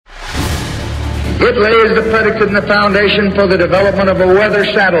It lays the predicate and the foundation for the development of a weather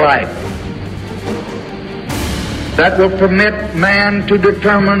satellite that will permit man to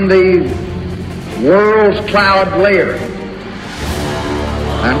determine the world's cloud layer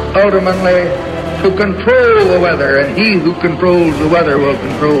and ultimately to control the weather, and he who controls the weather will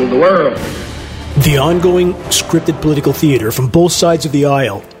control the world. The ongoing scripted political theater from both sides of the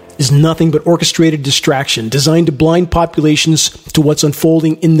aisle is nothing but orchestrated distraction designed to blind populations to what's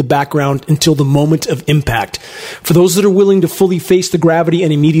unfolding in the background until the moment of impact. For those that are willing to fully face the gravity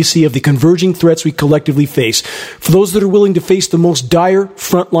and immediacy of the converging threats we collectively face, for those that are willing to face the most dire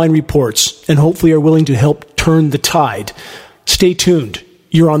frontline reports and hopefully are willing to help turn the tide, stay tuned.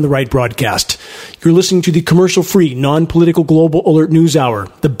 You're on the right broadcast. You're listening to the commercial-free, non-political Global Alert News Hour,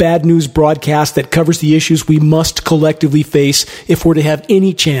 the bad news broadcast that covers the issues we must collectively face if we're to have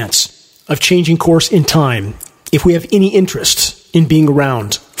any chance of changing course in time, if we have any interest in being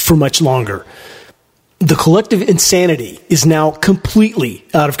around for much longer. The collective insanity is now completely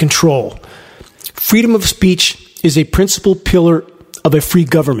out of control. Freedom of speech is a principal pillar of a free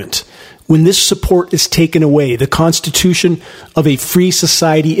government. When this support is taken away, the constitution of a free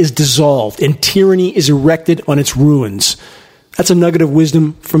society is dissolved and tyranny is erected on its ruins. That's a nugget of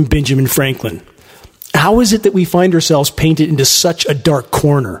wisdom from Benjamin Franklin. How is it that we find ourselves painted into such a dark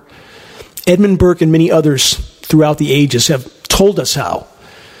corner? Edmund Burke and many others throughout the ages have told us how.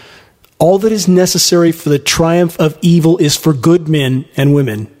 All that is necessary for the triumph of evil is for good men and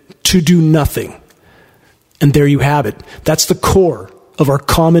women to do nothing. And there you have it. That's the core of our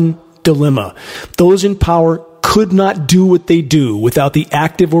common dilemma. Those in power could not do what they do without the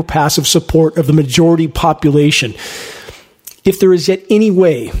active or passive support of the majority population. If there is yet any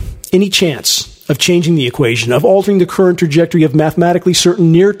way, any chance of changing the equation, of altering the current trajectory of mathematically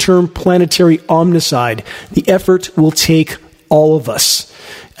certain near-term planetary omnicide, the effort will take all of us.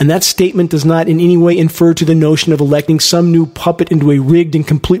 And that statement does not in any way infer to the notion of electing some new puppet into a rigged and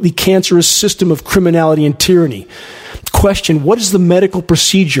completely cancerous system of criminality and tyranny. Question, what is the medical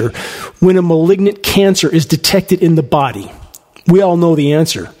procedure when a malignant cancer is detected in the body? We all know the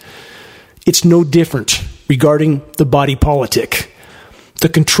answer. It's no different regarding the body politic. The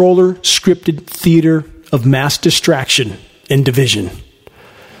controller scripted theater of mass distraction and division.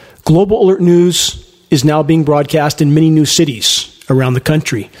 Global Alert News is now being broadcast in many new cities around the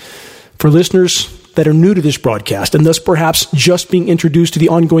country. For listeners that are new to this broadcast and thus perhaps just being introduced to the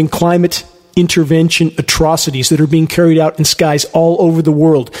ongoing climate intervention atrocities that are being carried out in skies all over the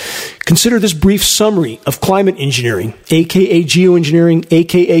world, consider this brief summary of climate engineering, aka geoengineering,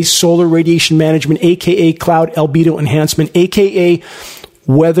 aka solar radiation management, aka cloud albedo enhancement, aka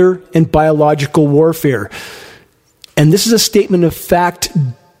weather and biological warfare. And this is a statement of fact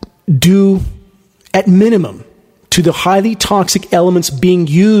due, at minimum, to the highly toxic elements being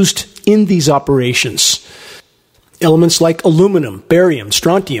used in these operations. Elements like aluminum, barium,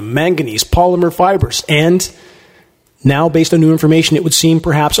 strontium, manganese, polymer fibers, and now, based on new information, it would seem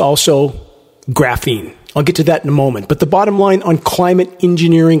perhaps also graphene. I'll get to that in a moment. But the bottom line on climate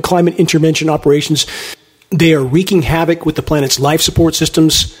engineering, climate intervention operations, they are wreaking havoc with the planet's life support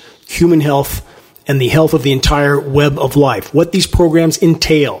systems, human health, and the health of the entire web of life. What these programs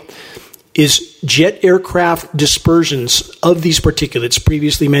entail is jet aircraft dispersions of these particulates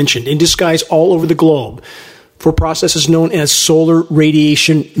previously mentioned in disguise all over the globe for processes known as solar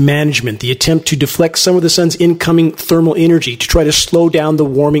radiation management, the attempt to deflect some of the sun's incoming thermal energy to try to slow down the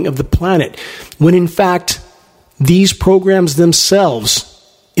warming of the planet, when in fact these programs themselves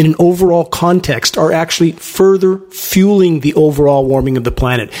in an overall context are actually further fueling the overall warming of the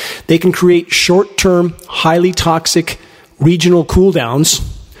planet. They can create short-term, highly toxic regional cooldowns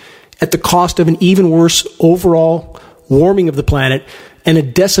at the cost of an even worse overall warming of the planet and a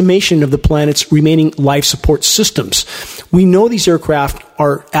decimation of the planet's remaining life support systems. We know these aircraft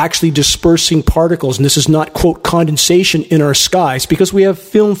are actually dispersing particles, and this is not, quote, condensation in our skies, because we have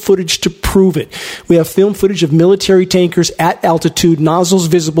film footage to prove it. We have film footage of military tankers at altitude, nozzles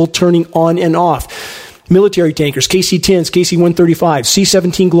visible, turning on and off. Military tankers, KC-10s, KC-135,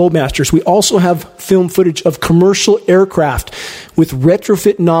 C-17 Globemasters. We also have film footage of commercial aircraft with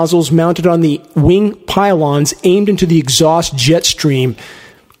retrofit nozzles mounted on the wing pylons aimed into the exhaust jet stream.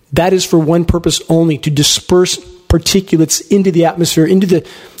 That is for one purpose only, to disperse particulates into the atmosphere, into the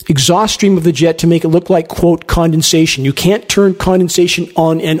exhaust stream of the jet to make it look like, quote, condensation. You can't turn condensation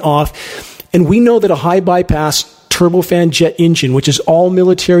on and off. And we know that a high bypass turbofan jet engine, which is all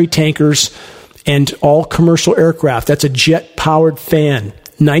military tankers and all commercial aircraft, that's a jet-powered fan,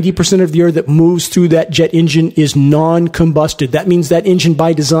 90% of the air that moves through that jet engine is non-combusted. That means that engine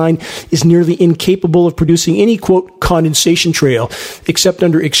by design is nearly incapable of producing any, quote, condensation trail, except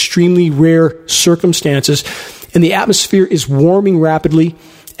under extremely rare circumstances. And the atmosphere is warming rapidly.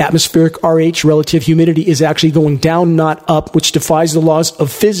 Atmospheric RH, relative humidity, is actually going down, not up, which defies the laws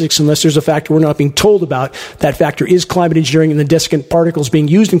of physics unless there's a factor we're not being told about. That factor is climate engineering and the desiccant particles being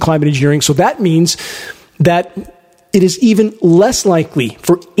used in climate engineering. So that means that it is even less likely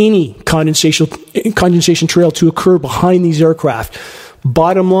for any condensation trail to occur behind these aircraft.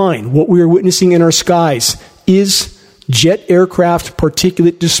 Bottom line, what we are witnessing in our skies is jet aircraft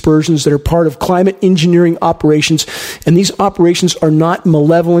particulate dispersions that are part of climate engineering operations, and these operations are not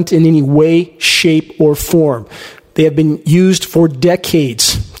malevolent in any way, shape, or form. They have been used for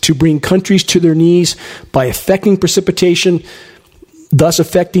decades to bring countries to their knees by affecting precipitation, thus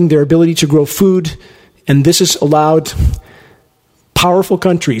affecting their ability to grow food. And this has allowed powerful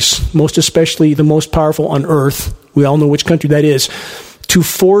countries, most especially the most powerful on earth, we all know which country that is, to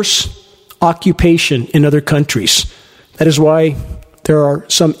force occupation in other countries. That is why there are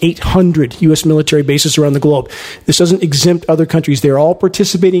some 800 U.S. military bases around the globe. This doesn't exempt other countries. They're all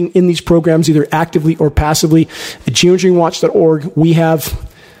participating in these programs, either actively or passively. At geoengineeringwatch.org, we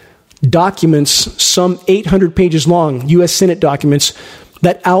have documents, some 800 pages long, U.S. Senate documents,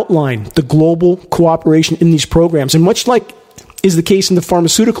 that outline the global cooperation in these programs. And much like is the case in the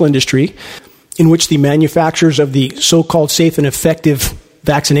pharmaceutical industry, in which the manufacturers of the so-called safe and effective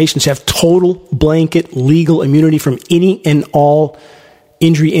vaccinations have total blanket legal immunity from any and all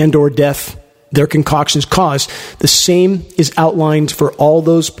injury and or death their concoctions cause, the same is outlined for all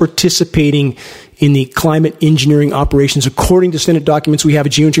those participating in the climate engineering operations. According to Senate documents we have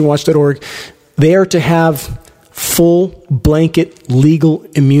at geoengineeringwatch.org, they are to have full blanket legal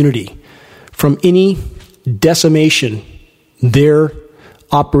immunity from any decimation their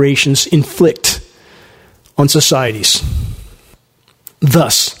operations inflict on societies.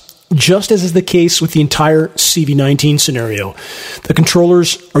 Thus, just as is the case with the entire CV-19 scenario, the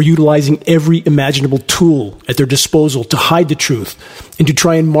controllers are utilizing every imaginable tool at their disposal to hide the truth and to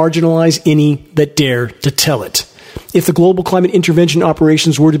try and marginalize any that dare to tell it. If the global climate intervention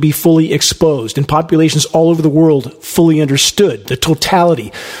operations were to be fully exposed and populations all over the world fully understood the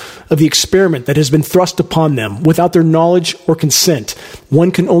totality of the experiment that has been thrust upon them without their knowledge or consent,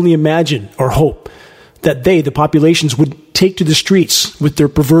 one can only imagine or hope that they, the populations, would take to the streets with their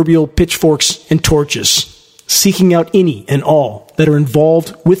proverbial pitchforks and torches, seeking out any and all that are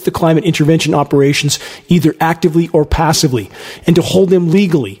involved with the climate intervention operations, either actively or passively, and to hold them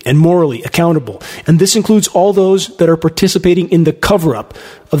legally and morally accountable. And this includes all those that are participating in the cover-up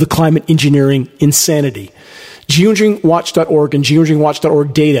of the climate engineering insanity. Geoengineeringwatch.org and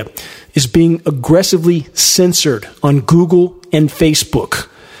geoengineeringwatch.org data is being aggressively censored on Google and Facebook.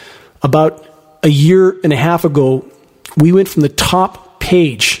 About a year and a half ago, we went from the top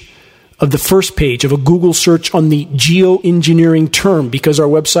page of the first page of a Google search on the geoengineering term, because our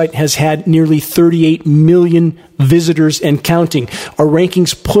website has had nearly 38 million visitors and counting. Our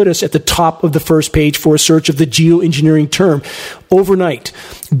rankings put us at the top of the first page for a search of the geoengineering term. Overnight,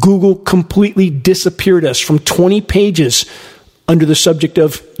 Google completely disappeared us from 20 pages under the subject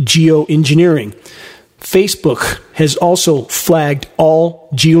of geoengineering. Facebook has also flagged all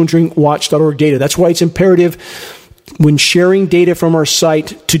geoengineeringwatch.org data. That's why it's imperative when sharing data from our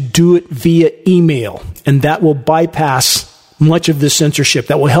site to do it via email, and that will bypass much of this censorship.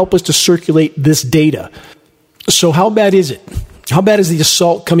 That will help us to circulate this data. So how bad is it? How bad is the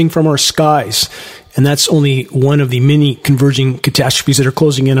assault coming from our skies? And that's only one of the many converging catastrophes that are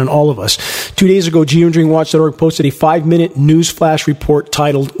closing in on all of us. 2 days ago, geoengineeringwatch.org posted a 5-minute news flash report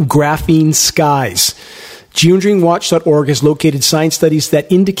titled Graphene Skies. Geoengineeringwatch.org has located science studies that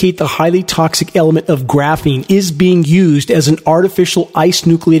indicate the highly toxic element of graphene is being used as an artificial ice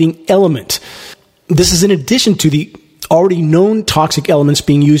nucleating element. This is in addition to the already known toxic elements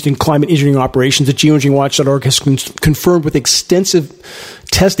being used in climate engineering operations that geoengineeringwatch.org has confirmed with extensive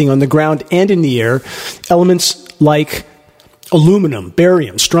testing on the ground and in the air. Elements like aluminum,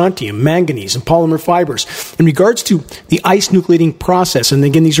 barium, strontium, manganese, and polymer fibers. In regards to the ice nucleating process, and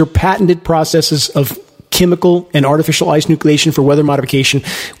again, these are patented processes of chemical and artificial ice nucleation for weather modification.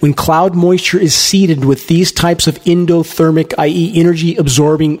 When cloud moisture is seeded with these types of endothermic, i.e.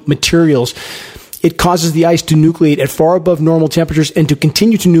 energy-absorbing materials, it causes the ice to nucleate at far above normal temperatures and to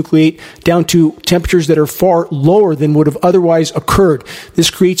continue to nucleate down to temperatures that are far lower than would have otherwise occurred. This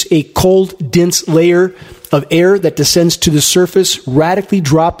creates a cold, dense layer of air that descends to the surface, radically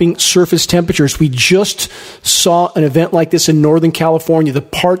dropping surface temperatures. We just saw an event like this in Northern California, the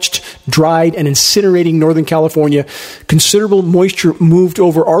parched, dried, and incinerating Northern California. Considerable moisture moved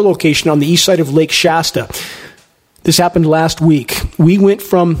over our location on the east side of Lake Shasta. This happened last week. We went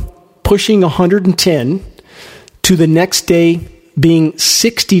from pushing 110 to the next day being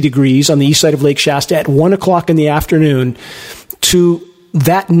 60 degrees on the east side of Lake Shasta at 1 o'clock in the afternoon, to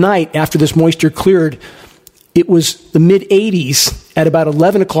that night after this moisture cleared, it was the mid-80s at about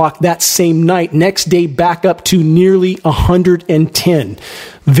 11 o'clock that same night. Next day, back up to nearly 110.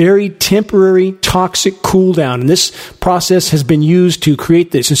 Very temporary toxic cool down. And this process has been used to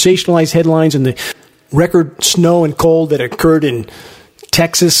create the sensationalized headlines and the record snow and cold that occurred in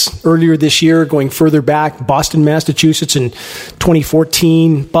Texas earlier this year, going further back, Boston, Massachusetts in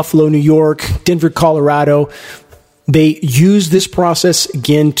 2014, Buffalo, New York, Denver, Colorado. They use this process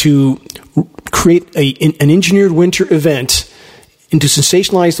again to create an engineered winter event and to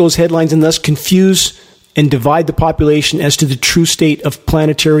sensationalize those headlines and thus confuse and divide the population as to the true state of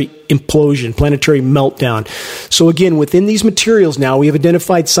planetary implosion, planetary meltdown. So again, within these materials now, we have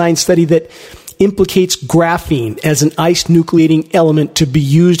identified science study that implicates graphene as an ice nucleating element to be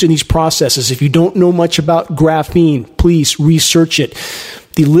used in these processes. If you don't know much about graphene, please research it.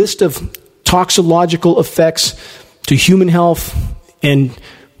 The list of toxicological effects to human health and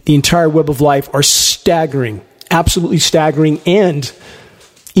the entire web of life are staggering, absolutely staggering, and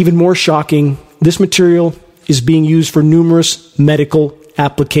even more shocking, this material is being used for numerous medical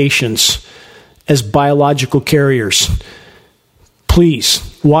applications as biological carriers.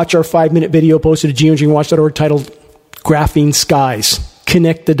 Please watch our 5-minute video posted at geoengineeringwatch.org titled Graphene Skies.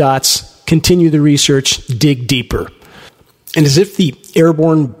 Connect the dots, continue the research, dig deeper. And as if the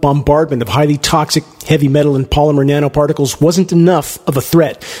airborne bombardment of highly toxic heavy metal and polymer nanoparticles wasn't enough of a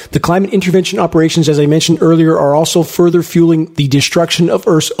threat, the climate intervention operations, as I mentioned earlier, are also further fueling the destruction of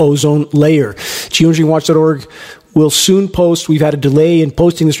Earth's ozone layer. Geoengineeringwatch.org will soon post. We've had a delay in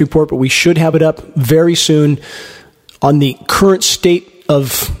posting this report, but we should have it up very soon on the current state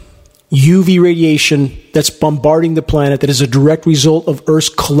of UV radiation that's bombarding the planet that is a direct result of Earth's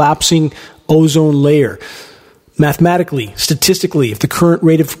collapsing ozone layer. Mathematically, statistically, if the current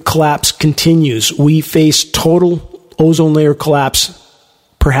rate of collapse continues, we face total ozone layer collapse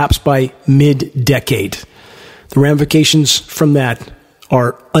perhaps by mid-decade. The ramifications from that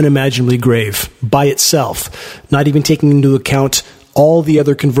are unimaginably grave by itself, not even taking into account all the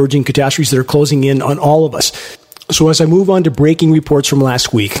other converging catastrophes that are closing in on all of us. So as I move on to breaking reports from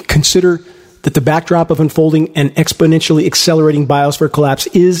last week, consider that the backdrop of unfolding and exponentially accelerating biosphere collapse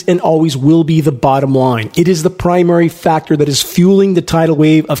is and always will be the bottom line. It is the primary factor that is fueling the tidal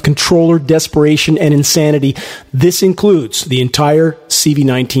wave of controller desperation and insanity. This includes the entire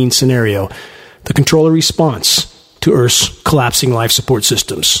CV-19 scenario, the controller response to Earth's collapsing life support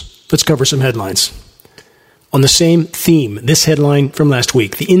systems. Let's cover some headlines. On the same theme, this headline from last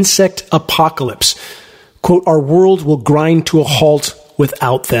week, the insect apocalypse. Quote, our world will grind to a halt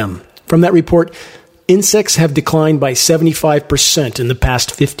without them. From that report, insects have declined by 75% in the past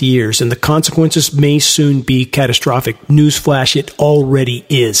 50 years, and the consequences may soon be catastrophic. Newsflash, it already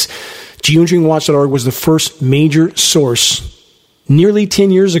is. Geoengineeringwatch.org was the first major source nearly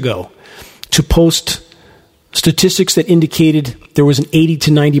 10 years ago to post statistics that indicated there was an 80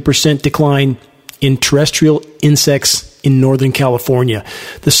 to 90% decline in terrestrial insects in Northern California.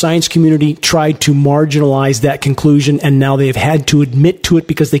 The science community tried to marginalize that conclusion, and now they have had to admit to it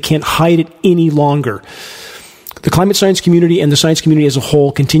because they can't hide it any longer. The climate science community and the science community as a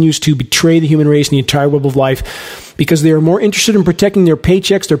whole continues to betray the human race and the entire web of life because they are more interested in protecting their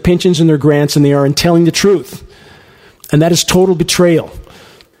paychecks, their pensions, and their grants than they are in telling the truth. And that is total betrayal.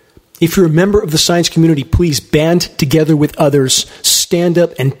 If you're a member of the science community, please band together with others, stand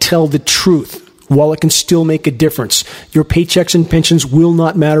up and tell the truth. While it can still make a difference, your paychecks and pensions will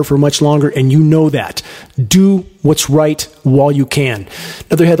not matter for much longer, and you know that. Do what's right while you can.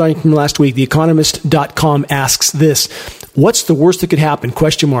 Another headline from last week, TheEconomist.com asks this, what's the worst that could happen? ?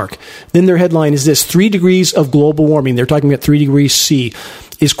 Then their headline is this, 3 degrees of global warming, they're talking about 3 degrees C,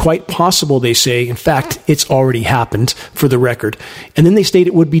 is quite possible, they say. In fact, it's already happened, for the record. And then they state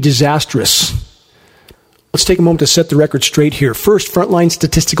it would be disastrous. Let's take a moment to set the record straight here. First, frontline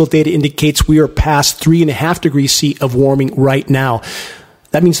statistical data indicates we are past 3.5 degrees C of warming right now.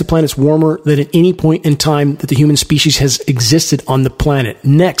 That means the planet's warmer than at any point in time that the human species has existed on the planet.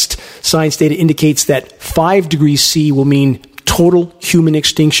 Next, science data indicates that 5 degrees C will mean total human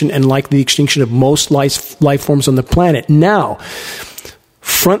extinction and likely the extinction of most life forms on the planet. Now,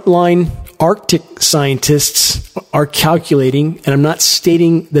 frontline Arctic scientists are calculating, and I'm not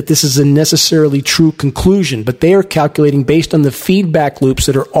stating that this is a necessarily true conclusion, but they are calculating based on the feedback loops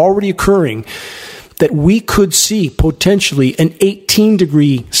that are already occurring that we could see potentially an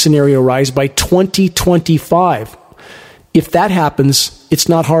 18-degree scenario rise by 2025. If that happens, it's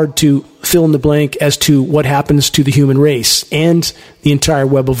not hard to fill in the blank as to what happens to the human race and the entire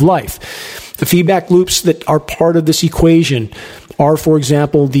web of life. The feedback loops that are part of this equation are, for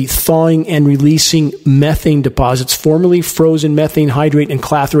example, the thawing and releasing methane deposits, formerly frozen methane hydrate and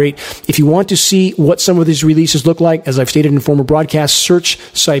clathrate. If you want to see what some of these releases look like, as I've stated in former broadcasts, search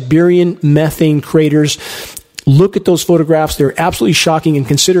Siberian methane craters. Look at those photographs. They're absolutely shocking. And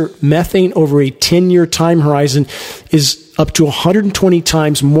consider methane over a 10-year time horizon is up to 120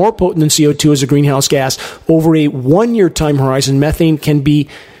 times more potent than CO2 as a greenhouse gas. Over a 1-year time horizon, methane can be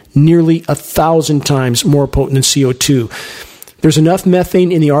nearly 1,000 times more potent than CO2. There's enough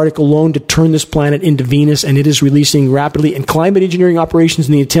methane in the Arctic alone to turn this planet into Venus, and it is releasing rapidly. And climate engineering operations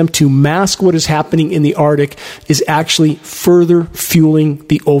in the attempt to mask what is happening in the Arctic is actually further fueling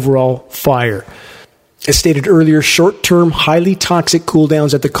the overall fire. As stated earlier, short-term, highly toxic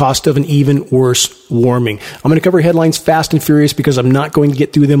cooldowns at the cost of an even worse warming. I'm going to cover headlines fast and furious because I'm not going to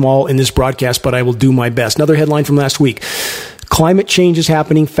get through them all in this broadcast, but I will do my best. Another headline from last week. Climate change is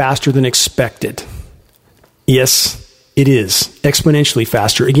happening faster than expected. Yes, it is. Exponentially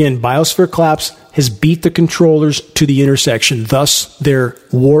faster. Again, biosphere collapse has beat the controllers to the intersection, thus their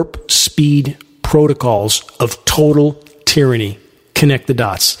warp speed protocols of total tyranny. Connect the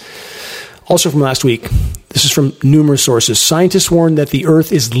dots. Also from last week, this is from numerous sources. Scientists warn that the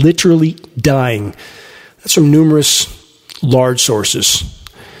Earth is literally dying. That's from numerous large sources.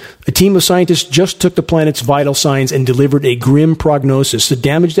 A team of scientists just took the planet's vital signs and delivered a grim prognosis. The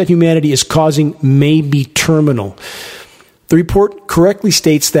damage that humanity is causing may be terminal. The report correctly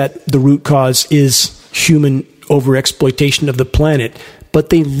states that the root cause is human overexploitation of the planet, but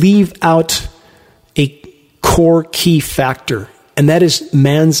they leave out a core key factor, and that is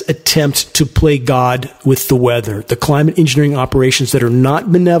man's attempt to play God with the weather. The climate engineering operations that are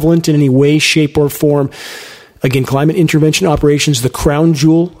not benevolent in any way, shape, or form. Again, climate intervention operations, the crown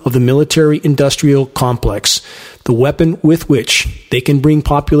jewel of the military-industrial complex, the weapon with which they can bring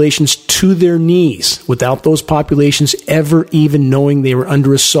populations to their knees without those populations ever even knowing they were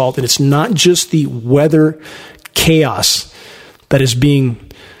under assault. And it's not just the weather chaos that is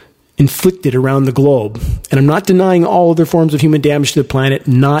being inflicted around the globe. And I'm not denying all other forms of human damage to the planet,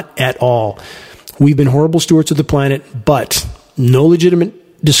 not at all. We've been horrible stewards of the planet, but no legitimate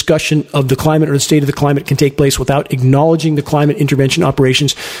discussion of the climate or the state of the climate can take place without acknowledging the climate intervention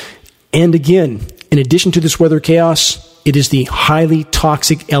operations. And again, in addition to this weather chaos, it is the highly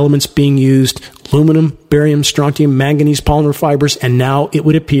toxic elements being used: aluminum, barium, strontium, manganese, polymer fibers, and now it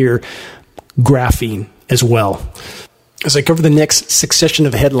would appear graphene as well. As I cover the next succession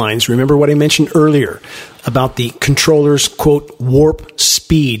of headlines, remember what I mentioned earlier about the controller's, quote, warp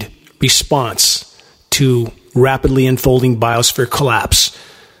speed response to rapidly unfolding biosphere collapse.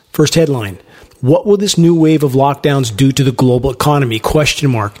 First headline: what will this new wave of lockdowns do to the global economy? Question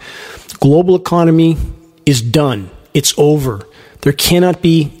mark. Global economy is done. It's over. There cannot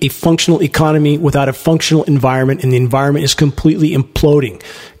be a functional economy without a functional environment, and the environment is completely imploding.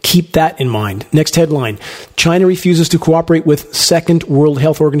 Keep that in mind. Next headline: China refuses to cooperate with second World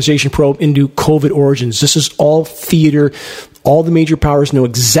Health Organization probe into COVID origins. This is all theater. All the major powers know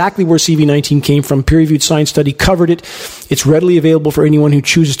exactly where CV19 came from. Peer-reviewed science study covered it. It's readily available for anyone who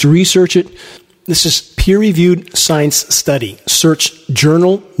chooses to research it. This is peer-reviewed science study. Search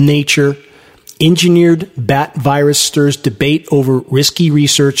journal Nature. Engineered bat virus stirs debate over risky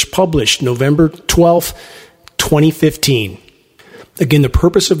research, published November 12th, 2015. Again, the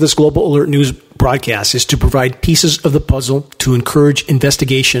purpose of this Global Alert News broadcast is to provide pieces of the puzzle to encourage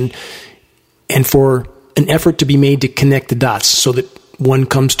investigation and for an effort to be made to connect the dots so that one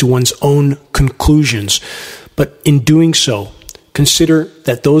comes to one's own conclusions. But in doing so, consider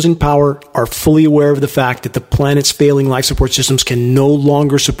that those in power are fully aware of the fact that the planet's failing life support systems can no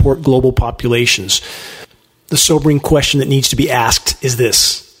longer support global populations. The sobering question that needs to be asked is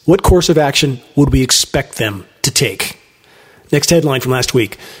this: what course of action would we expect them to take? Next headline from last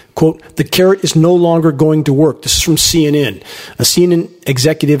week, quote, the carrot is no longer going to work. This is from CNN. A CNN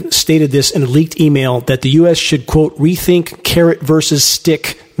executive stated this in a leaked email that the U.S. should, quote, rethink carrot versus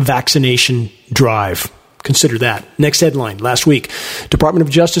stick vaccination drive. Consider that. Next headline, last week, Department of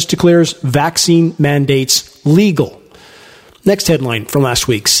Justice declares vaccine mandates legal. Next headline from last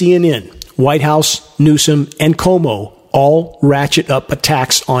week, CNN, White House, Newsom, and Cuomo all ratchet up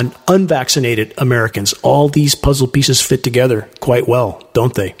attacks on unvaccinated Americans. All these puzzle pieces fit together quite well,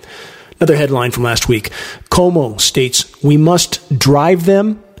 don't they? Another headline from last week. Cuomo states, we must drive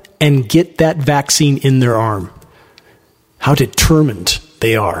them and get that vaccine in their arm. How determined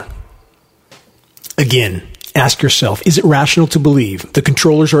they are. Again, ask yourself, is it rational to believe the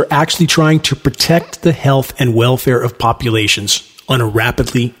controllers are actually trying to protect the health and welfare of populations on a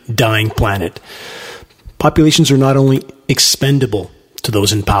rapidly dying planet? Populations are not only expendable to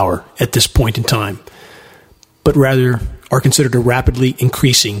those in power at this point in time, but rather are considered a rapidly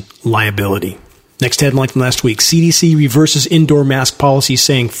increasing liability. Next headline from last week. CDC reverses indoor mask policy,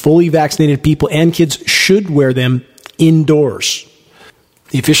 saying fully vaccinated people and kids should wear them indoors.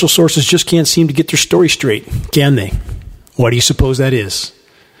 The official sources just can't seem to get their story straight, can they? Why do you suppose that is?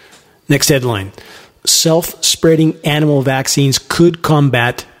 Next headline. Self-spreading animal vaccines could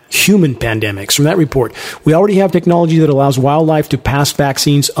combat human pandemics. From that report, we already have technology that allows wildlife to pass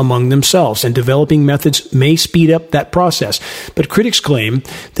vaccines among themselves, and developing methods may speed up that process. But critics claim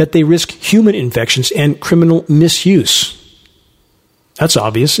that they risk human infections and criminal misuse. That's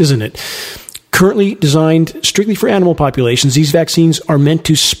obvious, isn't it? Currently designed strictly for animal populations, these vaccines are meant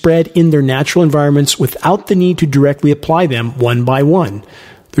to spread in their natural environments without the need to directly apply them one by one.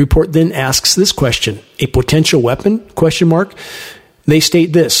 The report then asks this question, a potential weapon? They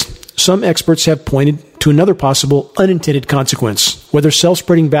state this. Some experts have pointed to another possible unintended consequence, whether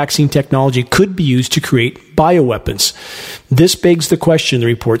self-spreading vaccine technology could be used to create bioweapons. This begs the question, the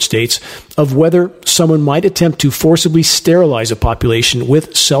report states, of whether someone might attempt to forcibly sterilize a population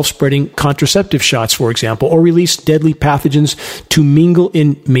with self-spreading contraceptive shots, for example, or release deadly pathogens to mingle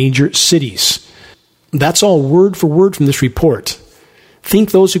in major cities. That's all word for word from this report.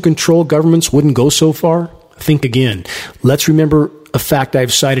 Think those who control governments wouldn't go so far? Think again. Let's remember a fact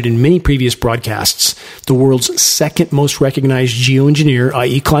I've cited in many previous broadcasts. The world's second most recognized geoengineer,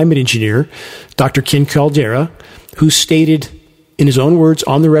 i.e. climate engineer, Dr. Ken Caldera, who stated in his own words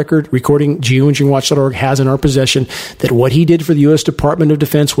on the record, recording geoengineeringwatch.org has in our possession, that what he did for the U.S. Department of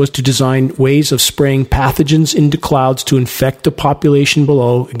Defense was to design ways of spraying pathogens into clouds to infect the population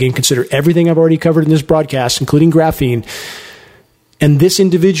below. Again, consider everything I've already covered in this broadcast, including graphene. And this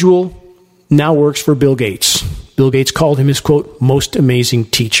individual now works for Bill Gates. Bill Gates called him his, quote, most amazing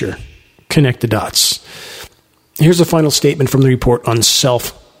teacher. Connect the dots. Here's a final statement from the report on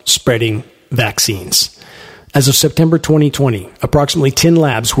self-spreading vaccines. As of September 2020, approximately 10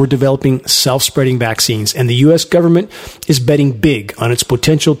 labs were developing self-spreading vaccines, and the U.S. government is betting big on its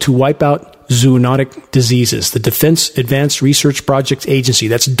potential to wipe out zoonotic diseases. The Defense Advanced Research Projects Agency,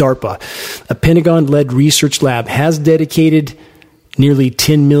 that's DARPA, a Pentagon-led research lab, has dedicated nearly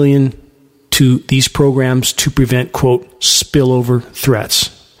 $10 million to these programs to prevent, quote, spillover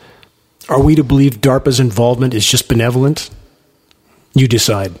threats. Are we to believe DARPA's involvement is just benevolent? You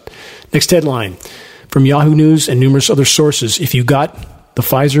decide. Next headline from Yahoo News and numerous other sources. If you got the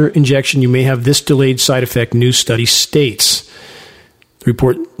Pfizer injection, you may have this delayed side effect, new study states. The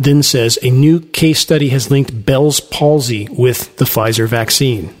report then says a new case study has linked Bell's palsy with the Pfizer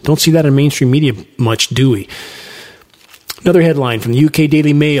vaccine. Don't see that in mainstream media much, do we? Another headline from the UK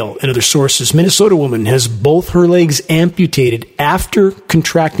Daily Mail and other sources. Minnesota woman has both her legs amputated after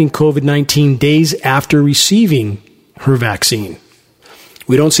contracting COVID-19 days after receiving her vaccine.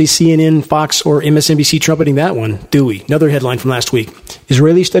 We don't see CNN, Fox, or MSNBC trumpeting that one, do we? Another headline from last week.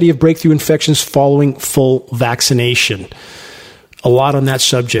 Israeli study of breakthrough infections following full vaccination. A lot on that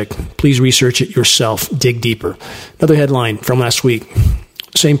subject. Please research it yourself. Dig deeper. Another headline from last week.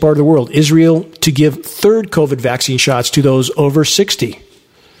 Same part of the world. Israel to give third COVID vaccine shots to those over 60.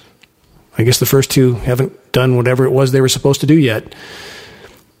 I guess the first two haven't done whatever it was they were supposed to do yet.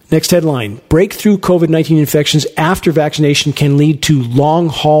 Next headline. Breakthrough COVID-19 infections after vaccination can lead to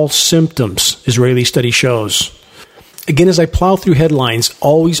long-haul symptoms, Israeli study shows. Again, as I plow through headlines,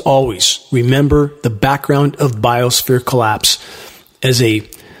 always remember the background of biosphere collapse as a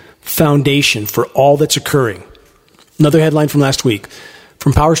foundation for all that's occurring. Another headline from last week.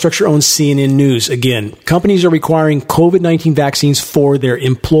 From Power Structure-owned CNN News, again, companies are requiring COVID-19 vaccines for their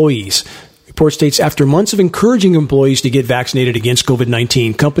employees. Report states, after months of encouraging employees to get vaccinated against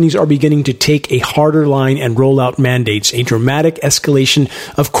COVID-19, companies are beginning to take a harder line and roll out mandates, a dramatic escalation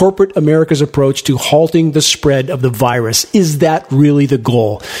of corporate America's approach to halting the spread of the virus. Is that really the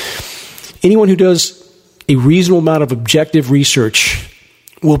goal? Anyone who does a reasonable amount of objective research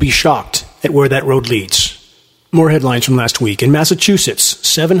will be shocked at where that road leads. More headlines from last week. In Massachusetts,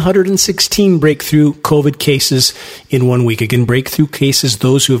 716 breakthrough COVID cases in 1 week. Again, breakthrough cases,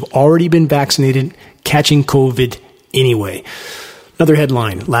 those who have already been vaccinated catching COVID anyway. Another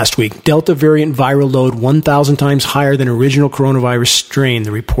headline last week. Delta variant viral load 1,000 times higher than original coronavirus strain,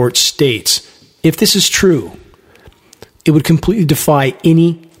 the report states. If this is true, it would completely defy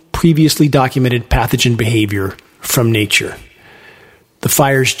any previously documented pathogen behavior from nature. The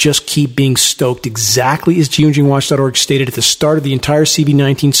fires just keep being stoked exactly as geoengineeringwatch.org stated at the start of the entire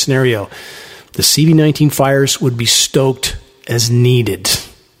CV19 scenario. The CV19 fires would be stoked as needed.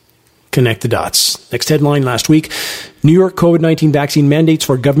 Connect the dots. Next headline last week, New York COVID-19 vaccine mandates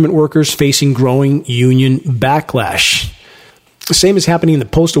for government workers facing growing union backlash. The same is happening in the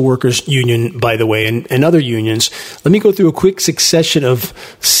Postal Workers Union, by the way, and other unions. Let me go through a quick succession of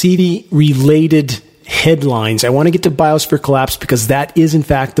CV-related headlines. I want to get to biosphere collapse because that is, in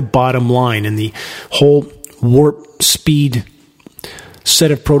fact, the bottom line, and the whole warp speed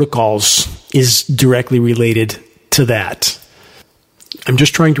set of protocols is directly related to that. I'm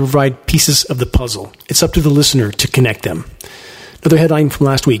just trying to provide pieces of the puzzle. It's up to the listener to connect them. Another headline from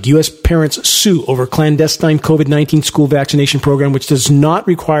last week, U.S. parents sue over clandestine COVID-19 school vaccination program, which does not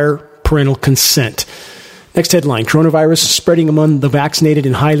require parental consent. Next headline, coronavirus spreading among the vaccinated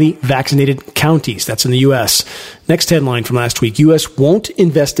in highly vaccinated counties. That's in the U.S. Next headline from last week, U.S. won't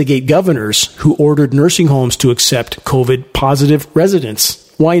investigate governors who ordered nursing homes to accept COVID-positive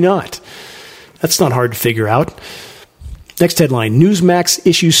residents. Why not? That's not hard to figure out. Next headline, Newsmax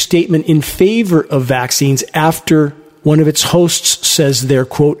issues statement in favor of vaccines after one of its hosts says they're,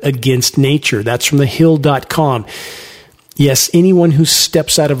 quote, against nature. That's from thehill.com. Yes, anyone who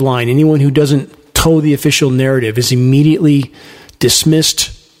steps out of line, anyone who doesn't toe the official narrative is immediately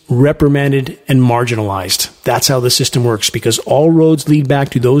dismissed, reprimanded, and marginalized. That's how the system works, because all roads lead back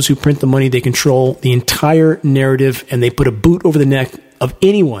to those who print the money. They control the entire narrative, and they put a boot over the neck of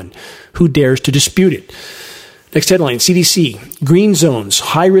anyone who dares to dispute it. Next headline, CDC, green zones,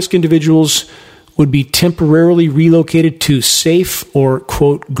 high-risk individuals would be temporarily relocated to safe or,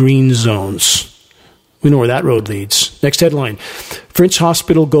 quote, green zones. We know where that road leads. Next headline, French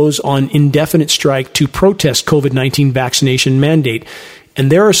hospital goes on indefinite strike to protest COVID-19 vaccination mandate.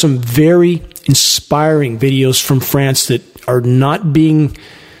 And there are some very inspiring videos from France that are not being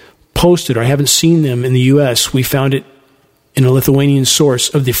posted, or I haven't seen them in the U.S. We found it in a Lithuanian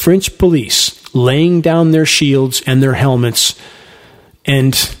source, of the French police laying down their shields and their helmets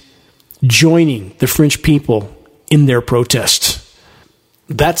and joining the French people in their protest.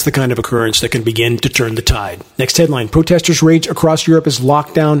 That's the kind of occurrence that can begin to turn the tide. Next headline, protesters rage across Europe as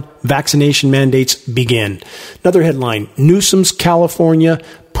lockdown vaccination mandates begin. Another headline, Newsom's California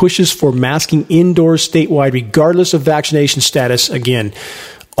pushes for masking indoors statewide regardless of vaccination status. Again,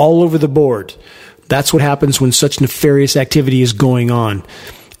 all over the board. That's what happens when such nefarious activity is going on.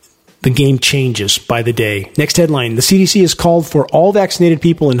 The game changes by the day. Next headline, the CDC has called for all vaccinated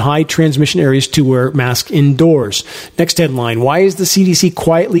people in high transmission areas to wear masks indoors. Next headline, why is the CDC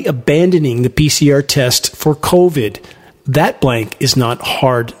quietly abandoning the PCR test for COVID? That blank is not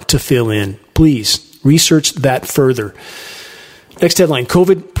hard to fill in. Please research that further. Next headline,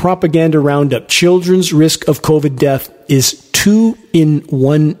 COVID propaganda roundup. Children's risk of COVID death is 2 in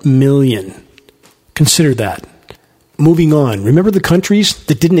 1 million. Consider that. Moving on. Remember the countries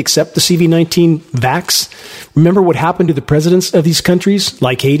that didn't accept the CV19 vax? Remember what happened to the presidents of these countries,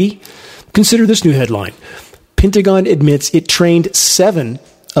 like Haiti? Consider this new headline. Pentagon admits it trained 7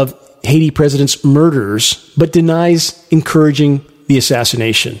 of Haiti president's murderers, but denies encouraging the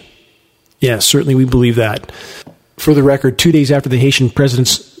assassination. Yes, certainly we believe that. For the record, 2 days after the Haitian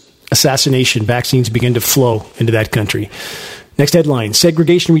president's assassination, vaccines began to flow into that country. Next headline,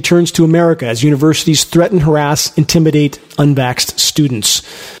 segregation returns to America as universities threaten, harass, intimidate unvaxxed students.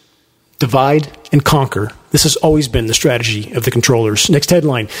 Divide and conquer. This has always been the strategy of the controllers. Next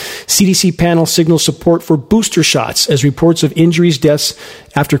headline, CDC panel signals support for booster shots as reports of injuries, deaths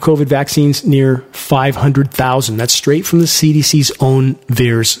after COVID vaccines near 500,000. That's straight from the CDC's own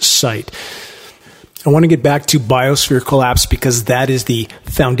VAERS site. I want to get back to biosphere collapse because that is the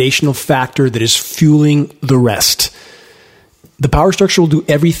foundational factor that is fueling the rest. The power structure will do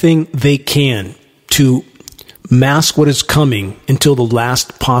everything they can to mask what is coming until the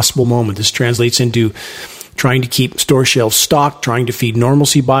last possible moment. This translates into trying to keep store shelves stocked, trying to feed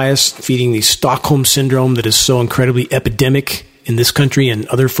normalcy bias, feeding the Stockholm syndrome that is so incredibly epidemic in this country and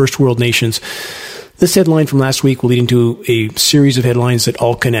other first world nations. This headline from last week will lead into a series of headlines that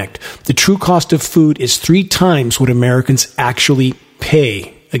all connect. The true cost of food is 3 times what Americans actually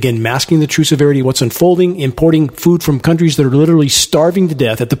pay. Again, masking the true severity of what's unfolding, importing food from countries that are literally starving to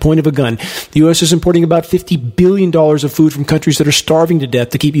death at the point of a gun. The U.S. is importing about $50 billion of food from countries that are starving to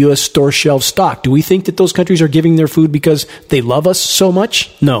death to keep U.S. store shelves stocked. Do we think that those countries are giving their food because they love us so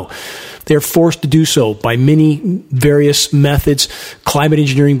much? No. They're forced to do so by many various methods, climate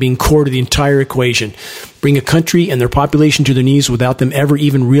engineering being core to the entire equation. Bring a country and their population to their knees without them ever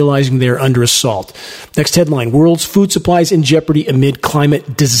even realizing they're under assault. Next headline, world's food supplies in jeopardy amid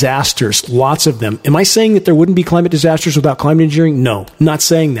climate disasters. Lots of them. Am I saying that there wouldn't be climate disasters without climate engineering? No, not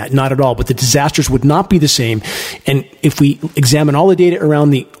saying that, not at all. But the disasters would not be the same. And if we examine all the data around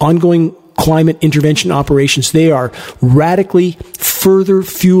the ongoing climate intervention operations, they are radically further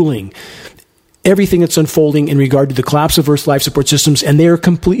fueling everything that's unfolding in regard to the collapse of Earth's life support systems, and they are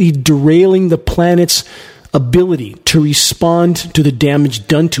completely derailing the planet's ability to respond to the damage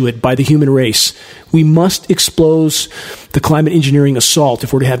done to it by the human race. We must expose the climate engineering assault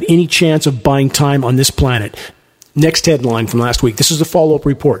if we're to have any chance of buying time on this planet. Next headline from last week. This is a follow-up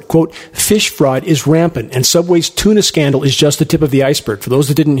report. Quote, fish fraud is rampant, and Subway's tuna scandal is just the tip of the iceberg. For those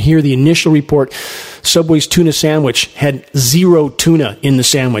that didn't hear the initial report, Subway's tuna sandwich had 0 tuna in the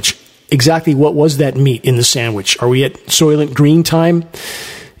sandwich. Exactly what was that meat in the sandwich? Are we at Soylent Green time?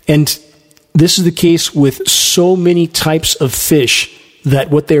 And this is the case with so many types of fish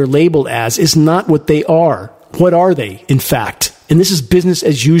that what they're labeled as is not what they are. What are they, in fact? And this is business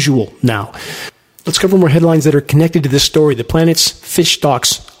as usual now. Let's cover more headlines that are connected to this story. The planet's fish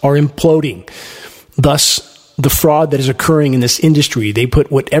stocks are imploding. Thus, the fraud that is occurring in this industry. They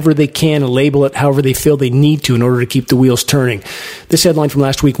put whatever they can and label it however they feel they need to in order to keep the wheels turning. This headline from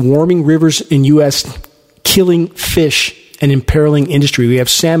last week, warming rivers in U.S. killing fish and imperiling industry. We have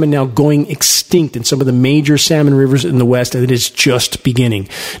salmon now going extinct in some of the major salmon rivers in the West, and it is just beginning.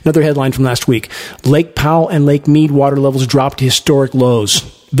 Another headline from last week, Lake Powell and Lake Mead water levels dropped to historic lows.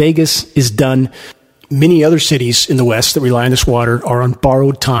 Vegas is done. Many other cities in the West that rely on this water are on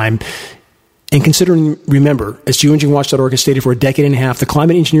borrowed time. And considering, remember, as geoengineeringwatch.org has stated for a decade and a half, the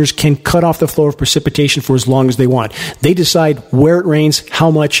climate engineers can cut off the flow of precipitation for as long as they want. They decide where it rains,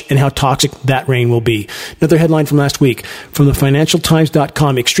 how much, and how toxic that rain will be. Another headline from last week, from the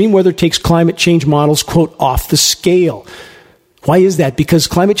financialtimes.com, extreme weather takes climate change models, quote, off the scale. Why is that? Because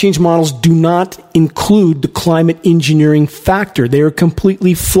climate change models do not include the climate engineering factor. They are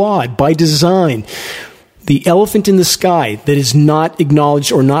completely flawed by design. The elephant in the sky that is not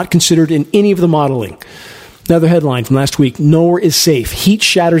acknowledged or not considered in any of the modeling. Another headline from last week, nowhere is safe. Heat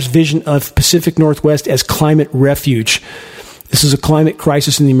shatters vision of Pacific Northwest as climate refuge. This is a climate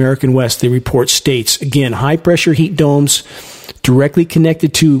crisis in the American West, the report states. Again, high-pressure heat domes directly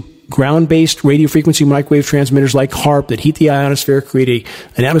connected to ground-based radio frequency microwave transmitters like HAARP that heat the ionosphere, create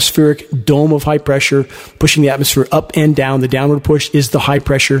an atmospheric dome of high pressure, pushing the atmosphere up and down. The downward push is the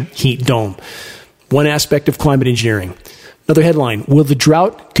high-pressure heat dome. One aspect of climate engineering. Another headline, will the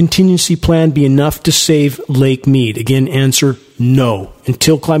drought contingency plan be enough to save Lake Mead? Again, answer, no.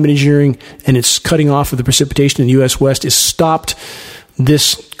 Until climate engineering and its cutting off of the precipitation in the U.S. West is stopped,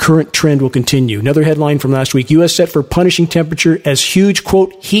 this current trend will continue. Another headline from last week, U.S. set for punishing temperature as huge,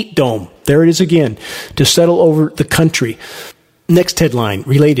 quote, heat dome. There it is again, to settle over the country. Next headline,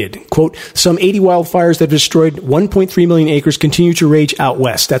 related, quote, some 80 wildfires that have destroyed 1.3 million acres continue to rage out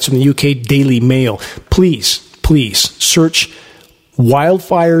west. That's from the UK Daily Mail. Please search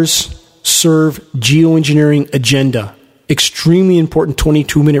wildfires serve geoengineering agenda. Extremely important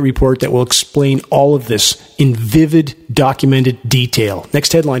 22-minute report that will explain all of this in vivid, documented detail.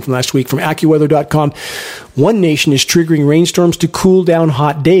 Next headline from last week from AccuWeather.com. One nation is triggering rainstorms to cool down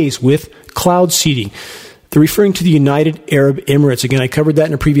hot days with cloud seeding. They're referring to the United Arab Emirates. Again, I covered that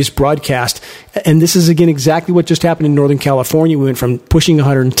in a previous broadcast. And this is, again, exactly what just happened in Northern California. We went from pushing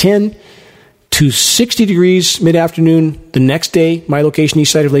 110 to 60 degrees mid-afternoon the next day, my location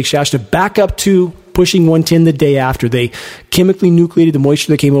east side of Lake Shasta, back up to pushing 110 the day after. They chemically nucleated the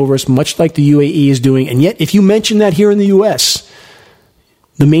moisture that came over us, much like the UAE is doing. And yet, if you mention that here in the U.S.,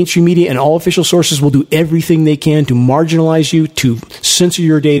 the mainstream media and all official sources will do everything they can to marginalize you, to censor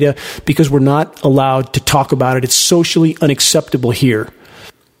your data, because we're not allowed to talk about it. It's socially unacceptable here.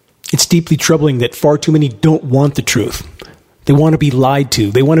 It's deeply troubling that far too many don't want the truth. They want to be lied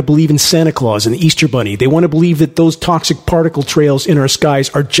to. They want to believe in Santa Claus and the Easter Bunny. They want to believe that those toxic particle trails in our skies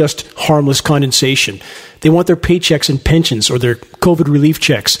are just harmless condensation. They want their paychecks and pensions or their COVID relief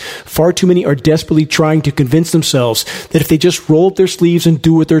checks. Far too many are desperately trying to convince themselves that if they just roll up their sleeves and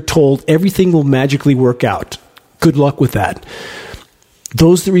do what they're told, everything will magically work out. Good luck with that.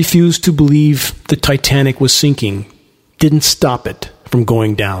 Those that refuse to believe the Titanic was sinking didn't stop it from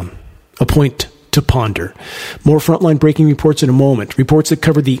going down. A point to ponder. More frontline breaking reports in a moment. Reports that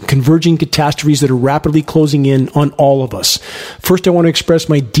cover the converging catastrophes that are rapidly closing in on all of us. First, I want to express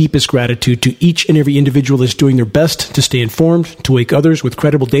my deepest gratitude to each and every individual that's doing their best to stay informed, to wake others with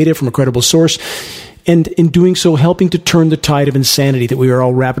credible data from a credible source, and in doing so, helping to turn the tide of insanity that we are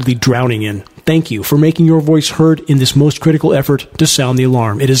all rapidly drowning in. Thank you for making your voice heard in this most critical effort to sound the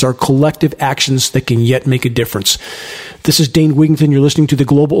alarm. It is our collective actions that can yet make a difference. This is Dane Wigington. You're listening to the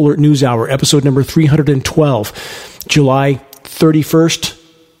Global Alert News Hour, episode number 312, July 31st,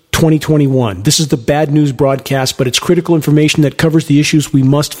 2021. This is the bad news broadcast, but it's critical information that covers the issues we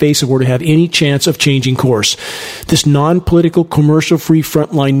must face if we're to have any chance of changing course. This non-political, commercial-free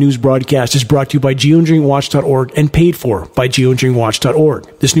frontline news broadcast is brought to you by geoengineeringwatch.org and paid for by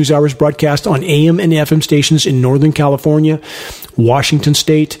geoengineeringwatch.org. This news hour is broadcast on AM and FM stations in Northern California, Washington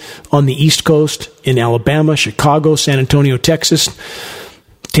State, on the East Coast, in Alabama, Chicago, San Antonio, Texas,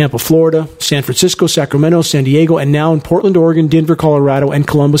 Tampa, Florida, San Francisco, Sacramento, San Diego, and now in Portland, Oregon, Denver, Colorado, and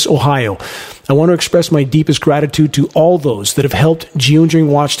Columbus, Ohio. I want to express my deepest gratitude to all those that have helped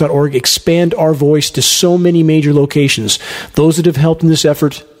geoengineeringwatch.org expand our voice to so many major locations. Those that have helped in this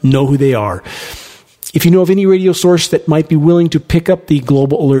effort know who they are. If you know of any radio source that might be willing to pick up the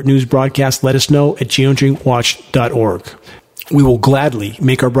Global Alert News broadcast, let us know at geoengineeringwatch.org. We will gladly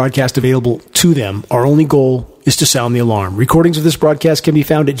make our broadcast available to them. Our only goal is to sound the alarm. Recordings of this broadcast can be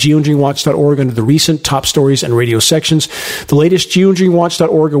found at geoengineeringwatch.org under the recent top stories and radio sections. The latest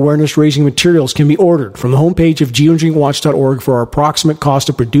geoengineeringwatch.org awareness-raising materials can be ordered from the homepage of geoengineeringwatch.org for our approximate cost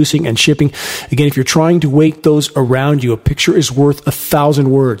of producing and shipping. Again, if you're trying to wake those around you, a picture is worth 1,000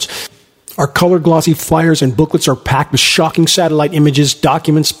 words. Our color-glossy flyers and booklets are packed with shocking satellite images,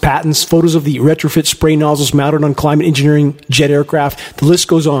 documents, patents, photos of the retrofit spray nozzles mounted on climate engineering jet aircraft. The list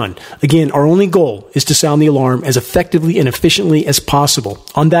goes on. Again, our only goal is to sound the alarm as effectively and efficiently as possible.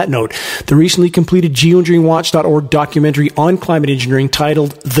 On that note, the recently completed geoengineeringwatch.org documentary on climate engineering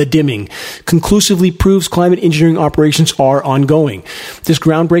titled The Dimming conclusively proves climate engineering operations are ongoing. This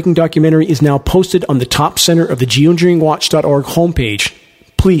groundbreaking documentary is now posted on the top center of the geoengineeringwatch.org homepage.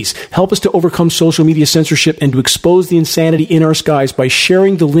 Please help us to overcome social media censorship and to expose the insanity in our skies by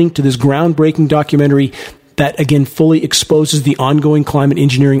sharing the link to this groundbreaking documentary that, again, fully exposes the ongoing climate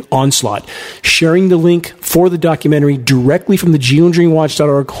engineering onslaught. Sharing the link for the documentary directly from the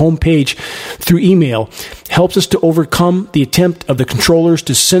geoengineeringwatch.org homepage through email helps us to overcome the attempt of the controllers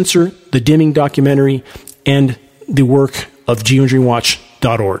to censor the dimming documentary and the work of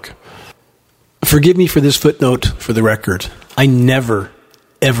geoengineeringwatch.org. Forgive me for this footnote for the record. I never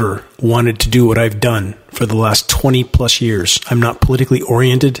ever wanted to do what I've done for the last 20 plus years. I'm not politically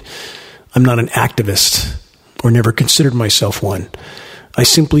oriented. I'm not an activist, or never considered myself one. I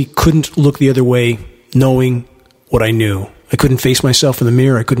simply couldn't look the other way knowing what I knew. I couldn't face myself in the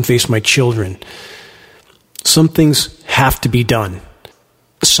mirror. I couldn't face my children. Some things have to be done.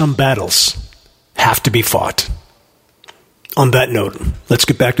 Some battles have to be fought. On that note, let's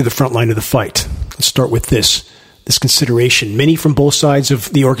get back to the front line of the fight. Let's start with this consideration. Many from both sides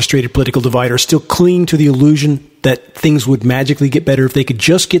of the orchestrated political divide are still clinging to the illusion that things would magically get better if they could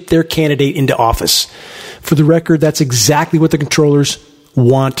just get their candidate into office. For the record, that's exactly what the controllers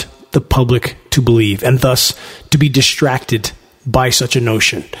want the public to believe, and thus to be distracted by such a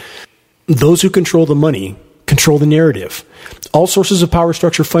notion. Those who control the money control the narrative. All sources of power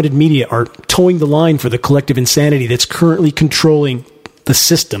structure funded media are towing the line for the collective insanity that's currently controlling the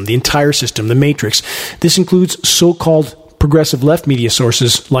system, the entire system, the matrix. This includes so-called progressive left media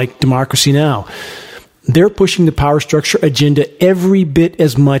sources like Democracy Now! They're pushing the power structure agenda every bit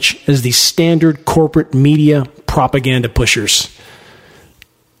as much as the standard corporate media propaganda pushers.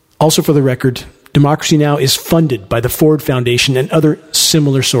 Also, for the record, Democracy Now! Is funded by the Ford Foundation and other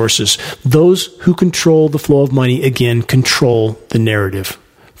similar sources. Those who control the flow of money, again, control the narrative.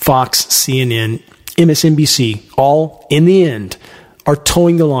 Fox, CNN, MSNBC, all, in the end, are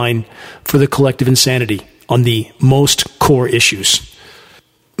towing the line for the collective insanity on the most core issues.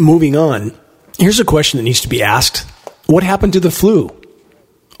 Moving on, here's a question that needs to be asked. What happened to the flu?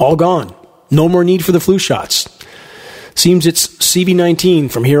 All gone. No more need for the flu shots. Seems it's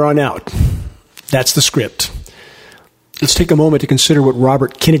CV-19 from here on out. That's the script. Let's take a moment to consider what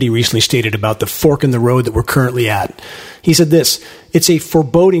Robert Kennedy recently stated about the fork in the road that we're currently at. He said this: it's a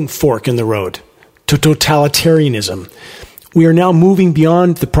foreboding fork in the road to totalitarianism. We are now moving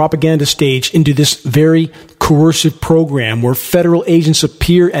beyond the propaganda stage into this very coercive program where federal agents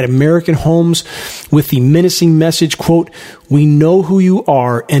appear at American homes with the menacing message, quote, "We know who you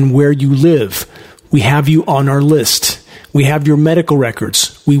are and where you live. We have you on our list. We have your medical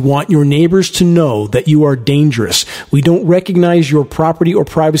records. We want your neighbors to know that you are dangerous. We don't recognize your property or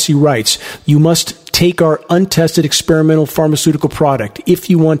privacy rights. You must take our untested experimental pharmaceutical product. If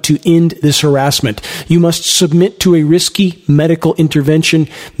you want to end this harassment, you must submit to a risky medical intervention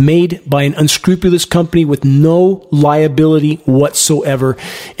made by an unscrupulous company with no liability whatsoever.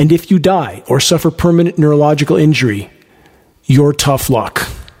 And if you die or suffer permanent neurological injury, you're tough luck.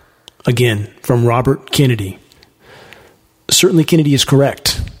 Again, from Robert Kennedy. Certainly Kennedy is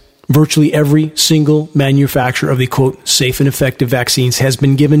correct. Virtually every single manufacturer of the, quote, safe and effective vaccines has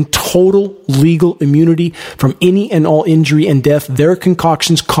been given total legal immunity from any and all injury and death their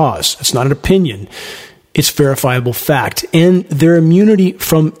concoctions cause. It's not an opinion. It's verifiable fact. And their immunity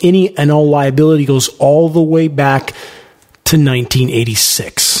from any and all liability goes all the way back to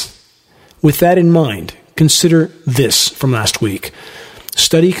 1986. With that in mind, consider this from last week.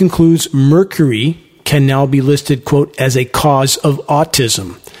 Study concludes mercury can now be listed, quote, as a cause of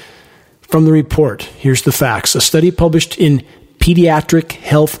autism. From the report, here's the facts. A study published in Pediatric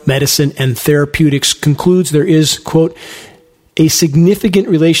Health Medicine and Therapeutics concludes there is, quote, a significant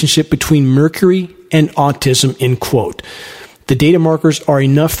relationship between mercury and autism, end quote. The data markers are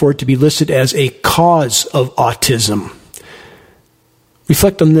enough for it to be listed as a cause of autism.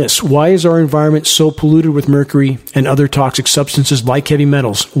 Reflect on this. Why is our environment so polluted with mercury and other toxic substances like heavy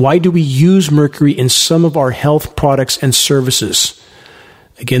metals? Why do we use mercury in some of our health products and services?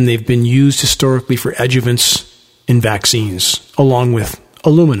 Again, they've been used historically for adjuvants in vaccines, along with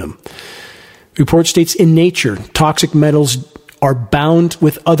aluminum. Report states in nature, toxic metals are bound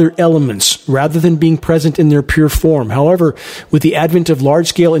with other elements rather than being present in their pure form. However, with the advent of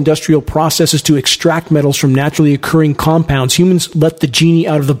large-scale industrial processes to extract metals from naturally occurring compounds, humans let the genie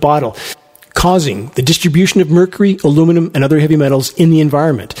out of the bottle, causing the distribution of mercury, aluminum, and other heavy metals in the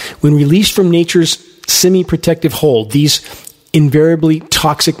environment. When released from nature's semi-protective hold, these invariably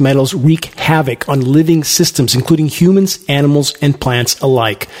toxic metals wreak havoc on living systems, including humans, animals, and plants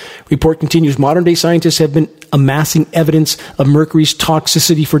alike. Report continues, modern-day scientists have been amassing evidence of mercury's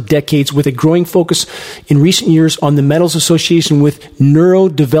toxicity for decades, with a growing focus in recent years on the metal's association with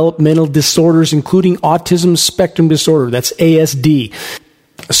neurodevelopmental disorders, including autism spectrum disorder, that's ASD.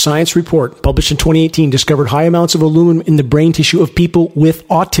 A science report published in 2018 discovered high amounts of aluminum in the brain tissue of people with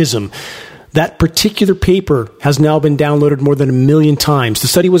autism. That particular paper has now been downloaded more than 1 million times. The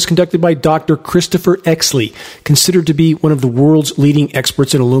study was conducted by Dr. Christopher Exley, considered to be one of the world's leading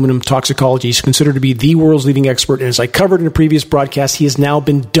experts in aluminum toxicology. He's considered to be the world's leading expert, and as I covered in a previous broadcast, he has now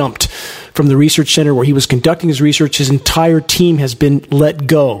been dumped from the research center where he was conducting his research. His entire team has been let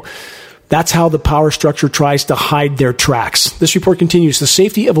go. That's how the power structure tries to hide their tracks. This report continues, the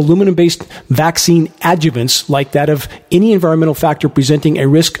safety of aluminum-based vaccine adjuvants, like that of any environmental factor presenting a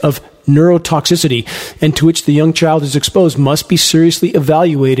risk of neurotoxicity and to which the young child is exposed, must be seriously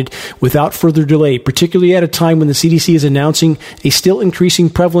evaluated without further delay, particularly at a time when the CDC is announcing a still increasing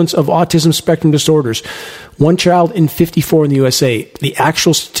prevalence of autism spectrum disorders. 1 child in 54 in the USA. The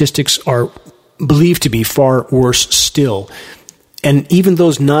actual statistics are believed to be far worse still. And even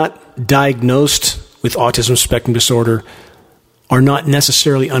those not diagnosed with autism spectrum disorder are not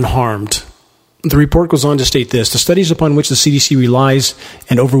necessarily unharmed. The report goes on to state this. The studies upon which the CDC relies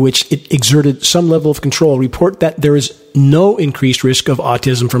and over which it exerted some level of control report that there is no increased risk of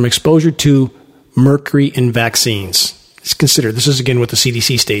autism from exposure to mercury in vaccines. Consider, this is again what the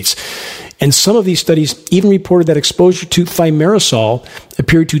CDC states. And some of these studies even reported that exposure to thimerosal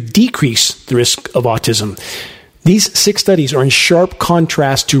appeared to decrease the risk of autism. These 6 studies are in sharp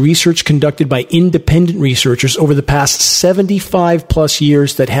contrast to research conducted by independent researchers over the past 75 plus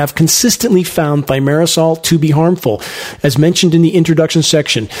years that have consistently found thimerosal to be harmful. As mentioned in the introduction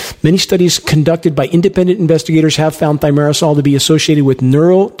section, many studies conducted by independent investigators have found thimerosal to be associated with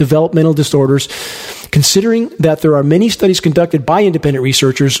neurodevelopmental disorders. Considering that there are many studies conducted by independent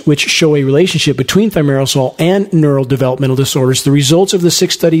researchers which show a relationship between thimerosal and neurodevelopmental disorders, the results of the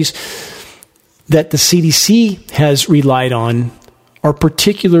 6 studies that the CDC has relied on are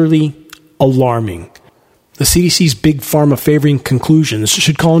particularly alarming. The CDC's big pharma favoring conclusions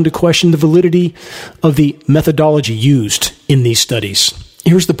should call into question the validity of the methodology used in these studies.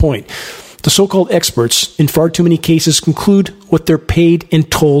 Here's the point. The so-called experts in far too many cases conclude what they're paid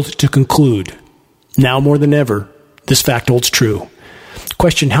and told to conclude. Now more than ever, this fact holds true.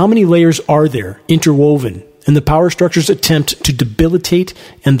 Question, how many layers are there interwoven in the power structure's attempt to debilitate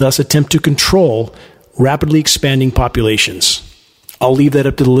and thus attempt to control rapidly expanding populations? I'll leave that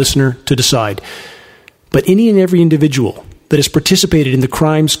up to the listener to decide. But any and every individual that has participated in the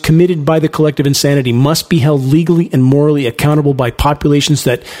crimes committed by the collective insanity must be held legally and morally accountable by populations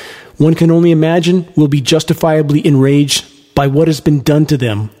that one can only imagine will be justifiably enraged by what has been done to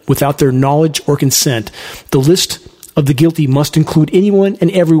them without their knowledge or consent. The list of the guilty must include anyone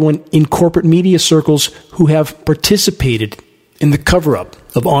and everyone in corporate media circles who have participated in the cover-up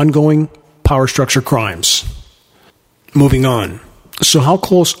of ongoing power structure crimes. Moving on. So how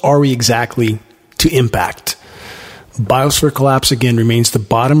close are we exactly to impact? Biosphere collapse, again, remains the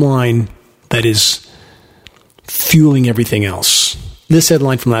bottom line that is fueling everything else. This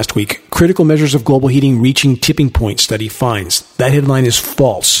headline from last week, critical measures of global heating reaching tipping point, study finds. That headline is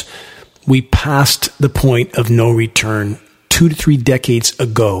false. We passed the point of no return 2 to 3 decades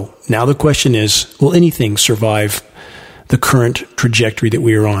ago. Now the question is, will anything survive the current trajectory that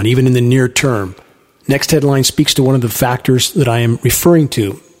we are on, even in the near term? Next headline speaks to one of the factors that I am referring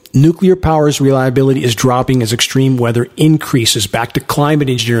to. Nuclear power's reliability is dropping as extreme weather increases. Back to climate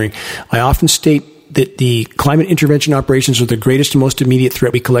engineering. I often state that the climate intervention operations are the greatest and most immediate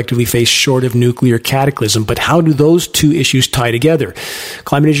threat we collectively face short of nuclear cataclysm. But how do those two issues tie together?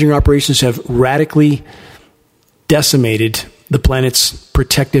 Climate engineering operations have radically decimated the planet's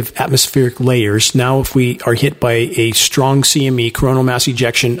protective atmospheric layers. Now, if we are hit by a strong CME, coronal mass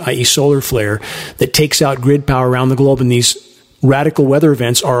ejection, i.e. solar flare, that takes out grid power around the globe, and these radical weather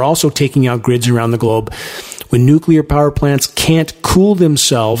events are also taking out grids around the globe, when nuclear power plants can't cool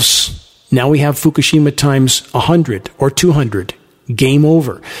themselves, now we have Fukushima times 100 or 200. Game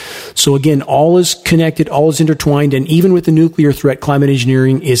over. So again, all is connected, all is intertwined, and even with the nuclear threat, climate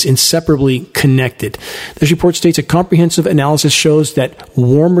engineering is inseparably connected. This report states a comprehensive analysis shows that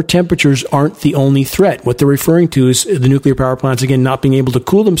warmer temperatures aren't the only threat. What they're referring to is the nuclear power plants, again, not being able to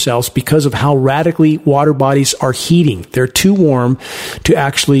cool themselves because of how radically water bodies are heating. They're too warm to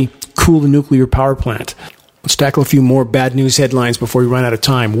actually cool the nuclear power plant. Let's tackle a few more bad news headlines before we run out of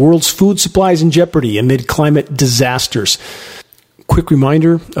time. World's food supply is in jeopardy amid climate disasters. Quick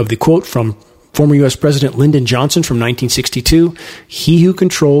reminder of the quote from former U.S. President Lyndon Johnson from 1962, "He who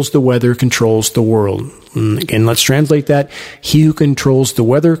controls the weather controls the world." And again, let's translate that. He who controls the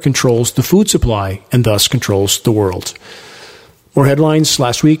weather controls the food supply and thus controls the world. More headlines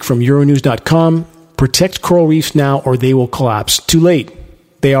last week from Euronews.com. Protect coral reefs now or they will collapse. Too late.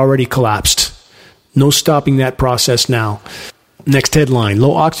 They already collapsed. No stopping that process now. Next headline.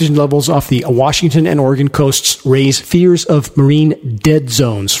 Low oxygen levels off the Washington and Oregon coasts raise fears of marine dead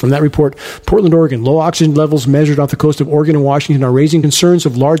zones. From that report, Portland, Oregon. Low oxygen levels measured off the coast of Oregon and Washington are raising concerns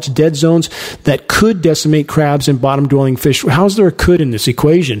of large dead zones that could decimate crabs and bottom-dwelling fish. How's there a could in this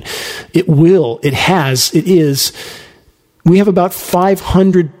equation? It will. It has. It is. We have about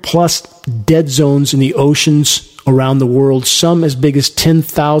 500 plus dead zones in the oceans around the world, some as big as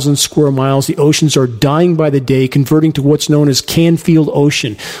 10,000 square miles. The oceans are dying by the day, converting to what's known as Canfield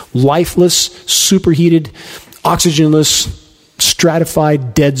Ocean. Lifeless, superheated, oxygenless,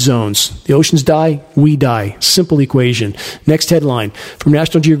 stratified dead zones. The oceans die, we die. Simple equation. Next headline from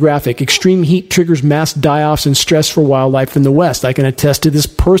National Geographic. Extreme heat triggers mass die-offs and stress for wildlife in the West. I can attest to this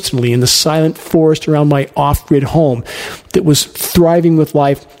personally in the silent forest around my off-grid home that was thriving with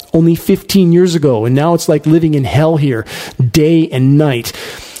life only 15 years ago, and now it's like living in hell here, day and night.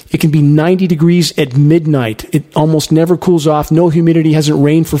 It can be 90 degrees at midnight. It almost never cools off. No humidity. Hasn't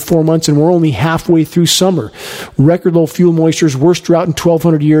rained for 4 months, and we're only halfway through summer. Record low fuel moistures, worst drought in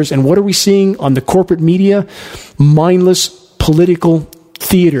 1,200 years. And what are we seeing on the corporate media? Mindless political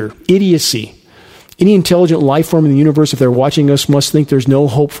theater, idiocy. Any intelligent life form in the universe, if they're watching us, must think there's no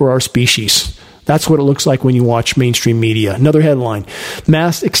hope for our species. That's what it looks like when you watch mainstream media. Another headline,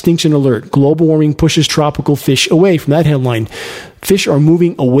 mass extinction alert. Global warming pushes tropical fish away. From that headline, fish are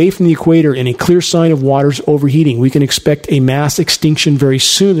moving away from the equator in a clear sign of waters overheating. We can expect a mass extinction very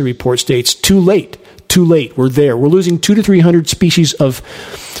soon, the report states. Too late. Too late. We're there. We're losing 200 to 300 species of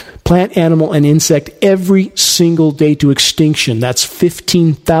plant, animal, and insect every single day to extinction. That's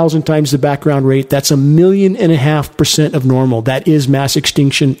 15,000 times the background rate. That's 1.5% of normal. That is mass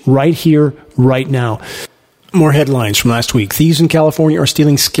extinction right here, right now. More headlines from last week. Thieves in California are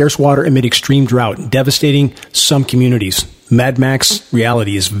stealing scarce water amid extreme drought, devastating some communities. Mad Max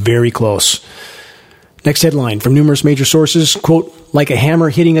reality is very close. Next headline from numerous major sources, quote, like a hammer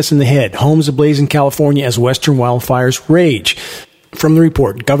hitting us in the head. Homes ablaze in California as western wildfires rage. From the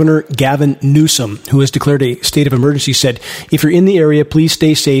report, Governor Gavin Newsom, who has declared a state of emergency, said, if you're in the area, please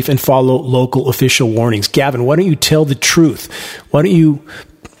stay safe and follow local official warnings. Gavin, why don't you tell the truth? Why don't you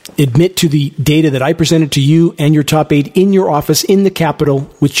admit to the data that I presented to you and your top aide in your office in the Capitol,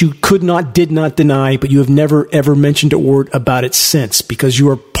 which you did not deny, but you have never, ever mentioned a word about it since, because you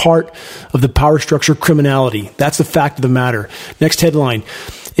are part of the power structure criminality. That's the fact of the matter. Next headline.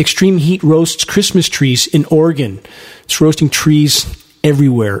 Extreme heat roasts Christmas trees in Oregon. It's roasting trees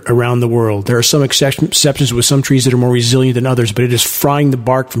everywhere around the world. There are some exceptions with some trees that are more resilient than others, but it is frying the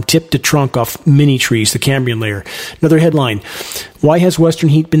bark from tip to trunk off many trees, the Cambrian layer. Another headline, why has Western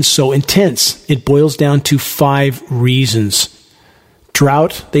heat been so intense? It boils down to 5 reasons.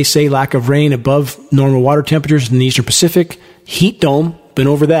 Drought, they say, lack of rain above normal water temperatures in the Eastern Pacific, heat dome, been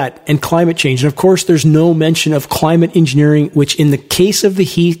over that, and climate change. And of course, there's no mention of climate engineering, which in the case of the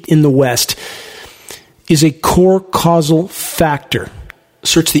heat in the West is a core causal factor.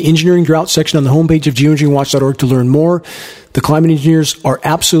 Search the engineering drought section on the homepage of geoengineeringwatch.org to learn more. The climate engineers are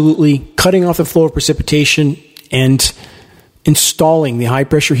absolutely cutting off the flow of precipitation and installing the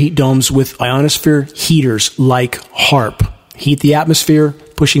high-pressure heat domes with ionosphere heaters like HAARP. Heat the atmosphere,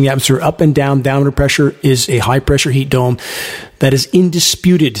 pushing the atmosphere up and down. Downward pressure is a high-pressure heat dome. That is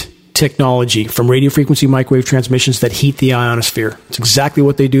indisputed technology from radio frequency microwave transmissions that heat the ionosphere. It's exactly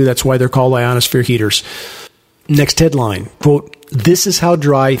what they do. That's why they're called ionosphere heaters. Next headline, quote, this is how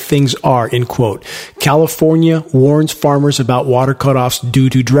dry things are, end quote. California warns farmers about water cutoffs due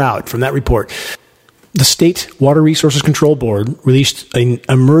to drought. From that report, the State Water Resources Control Board released an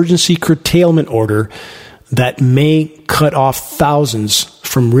emergency curtailment order that may cut off thousands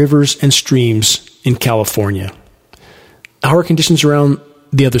from rivers and streams in California. How are conditions around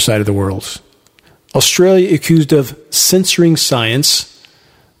the other side of the world? Australia accused of censoring science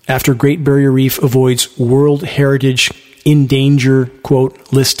after Great Barrier Reef avoids World Heritage in danger,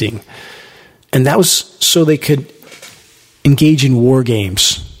 quote, listing. And that was so they could engage in war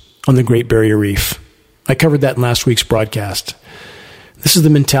games on the Great Barrier Reef. I covered that in last week's broadcast. This is the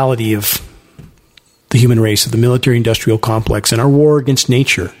mentality of the human race, of the military-industrial complex, and our war against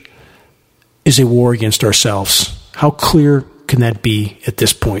nature is a war against ourselves. How clear can that be at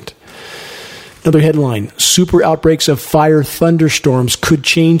this point? Another headline, super outbreaks of fire thunderstorms could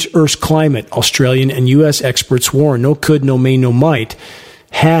change Earth's climate. Australian and U.S. experts warn. No could, no may, no might.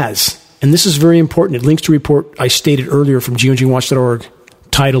 Has. And this is very important. It links to a report I stated earlier from geoengineeringwatch.org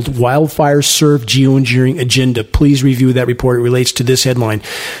titled Wildfires Serve Geoengineering Agenda. Please review that report. It relates to this headline,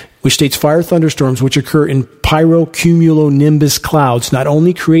 which states fire thunderstorms, which occur in pyrocumulonimbus clouds, not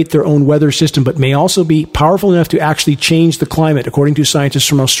only create their own weather system, but may also be powerful enough to actually change the climate, according to scientists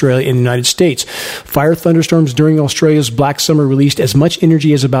from Australia and the United States. Fire thunderstorms during Australia's Black Summer released as much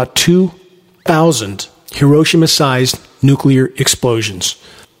energy as about 2,000 Hiroshima-sized nuclear explosions.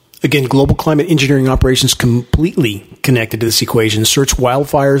 Again, global climate engineering operations completely connected to this equation. Search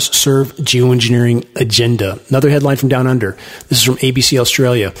Wildfires Serve Geoengineering Agenda. Another headline from Down Under. This is from ABC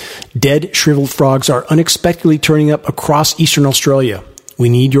Australia. Dead, shriveled frogs are unexpectedly turning up across eastern Australia. We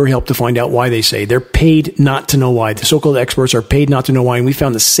need your help to find out why, they say. They're paid not to know why. The so-called experts are paid not to know why. And we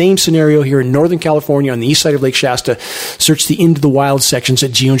found the same scenario here in Northern California on the east side of Lake Shasta. Search the Into the Wild sections at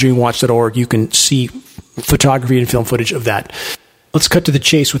geoengineeringwatch.org. You can see photography and film footage of that. Let's cut to the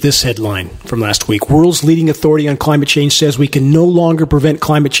chase with this headline from last week. World's leading authority on climate change says we can no longer prevent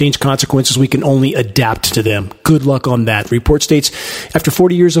climate change consequences. We can only adapt to them. Good luck on that. The report states, after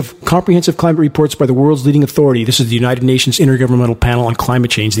 40 years of comprehensive climate reports by the world's leading authority, this is the United Nations Intergovernmental Panel on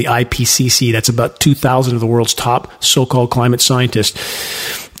Climate Change, the IPCC. That's about 2,000 of the world's top so-called climate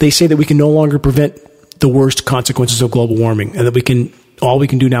scientists. They say that we can no longer prevent the worst consequences of global warming and that all we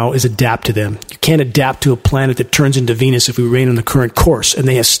can do now is adapt to them. You can't adapt to a planet that turns into Venus if we remain on the current course, and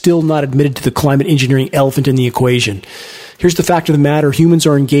they have still not admitted to the climate engineering elephant in the equation. Here's the fact of the matter. Humans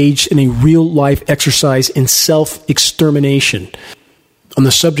are engaged in a real-life exercise in self-extermination. On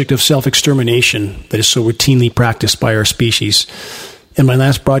the subject of self-extermination that is so routinely practiced by our species, in my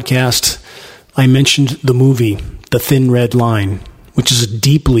last broadcast, I mentioned the movie, The Thin Red Line, which is a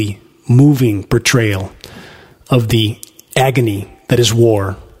deeply moving portrayal of the agony that is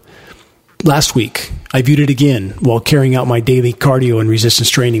war. Last week, I viewed it again while carrying out my daily cardio and resistance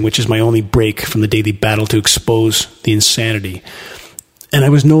training, which is my only break from the daily battle to expose the insanity. And I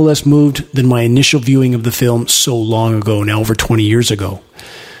was no less moved than my initial viewing of the film so long ago, now over 20 years ago.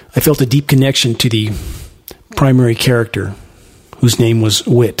 I felt a deep connection to the primary character, whose name was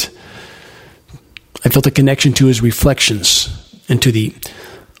Whit. I felt a connection to his reflections and to the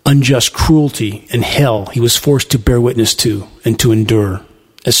unjust cruelty and hell he was forced to bear witness to and to endure,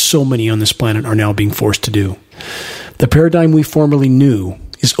 as so many on this planet are now being forced to do. The paradigm we formerly knew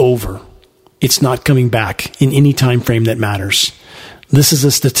is over. It's not coming back in any time frame that matters. This is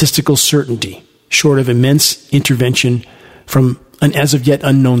a statistical certainty, short of immense intervention from an as of yet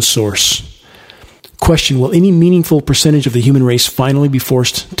unknown source. Question, will any meaningful percentage of the human race finally be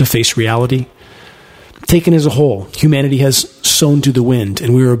forced to face reality? Taken as a whole, humanity has sown to the wind,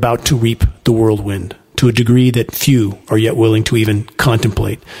 and we are about to reap the whirlwind to a degree that few are yet willing to even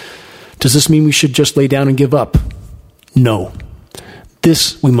contemplate. Does this mean we should just lay down and give up? No.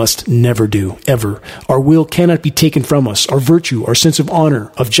 This we must never do, ever. Our will cannot be taken from us. Our virtue, our sense of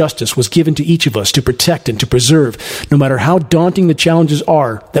honor, of justice was given to each of us to protect and to preserve. No matter how daunting the challenges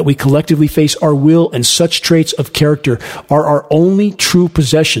are that we collectively face, our will and such traits of character are our only true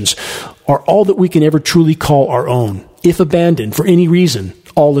possessions, are all that we can ever truly call our own. If abandoned for any reason,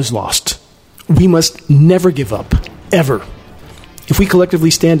 all is lost. We must never give up, ever. If we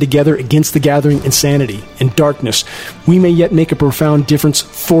collectively stand together against the gathering insanity and darkness, we may yet make a profound difference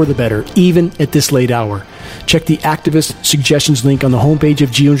for the better, even at this late hour. Check the activist suggestions link on the homepage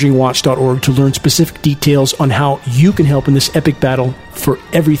of geoengineeringwatch.org to learn specific details on how you can help in this epic battle for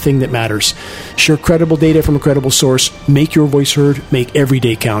everything that matters. Share credible data from a credible source. Make your voice heard. Make every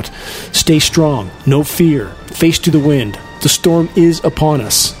day count. Stay strong. No fear. Face to the wind. The storm is upon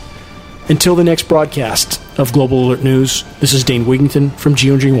us. Until the next broadcast of Global Alert News, this is Dane Wigington from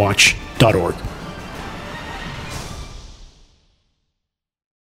geoengineeringwatch.org.